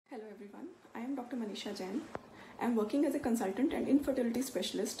Hello everyone, I am Dr. Manisha Jain. I am working as a consultant and infertility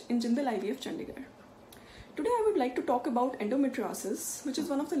specialist in Jindal IVF, Chandigarh. Today I would like to talk about endometriosis, which is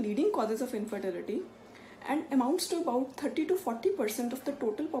one of the leading causes of infertility and amounts to about 30 to 40% of the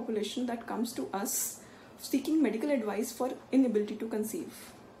total population that comes to us seeking medical advice for inability to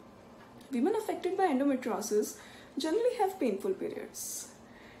conceive. Women affected by endometriosis generally have painful periods.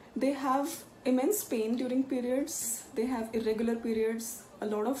 They have immense pain during periods, they have irregular periods, a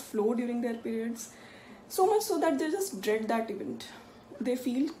lot of flow during their periods, so much so that they just dread that event. They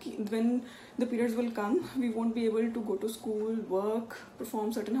feel when the periods will come, we won't be able to go to school, work,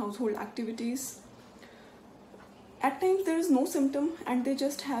 perform certain household activities. At times there is no symptom and they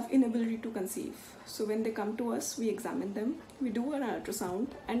just have inability to conceive. So when they come to us, we examine them, we do an ultrasound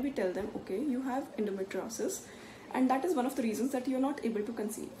and we tell them, okay, you have endometriosis and that is one of the reasons that you are not able to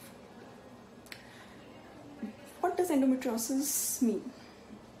conceive. What does endometriosis mean?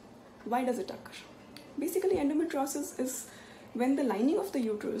 Why does it occur? Basically, endometriosis is when the lining of the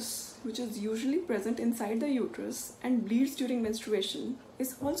uterus, which is usually present inside the uterus and bleeds during menstruation,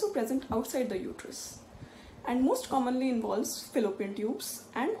 is also present outside the uterus, and most commonly involves fallopian tubes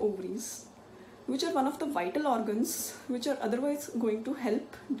and ovaries, which are one of the vital organs which are otherwise going to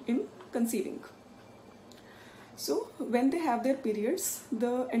help in conceiving. So when they have their periods,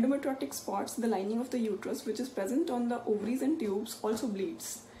 the endometriotic spots, the lining of the uterus which is present on the ovaries and tubes, also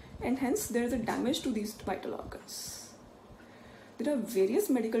bleeds, and hence there is a damage to these vital organs. There are various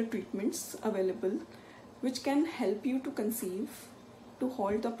medical treatments available which can help you to conceive, to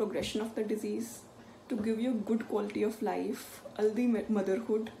halt the progression of the disease, to give you good quality of life, healthy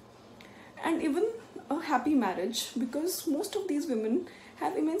motherhood, and even a happy marriage, because most of these women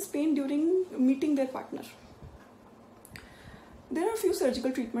have immense pain during meeting their partner. There are a few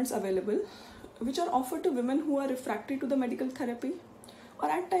surgical treatments available which are offered to women who are refractory to the medical therapy, or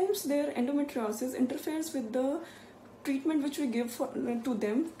at times their endometriosis interferes with the treatment which we give to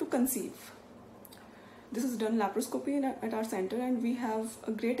them to conceive. This is done laparoscopy at our center and we have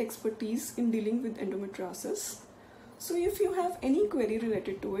a great expertise in dealing with endometriosis. So if you have any query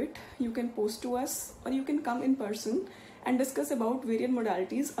related to it, you can post to us or you can come in person and discuss about various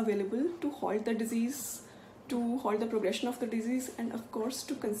modalities available to halt the disease, to halt the progression of the disease, and of course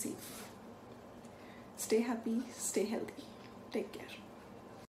to conceive. Stay happy, stay healthy. Take care.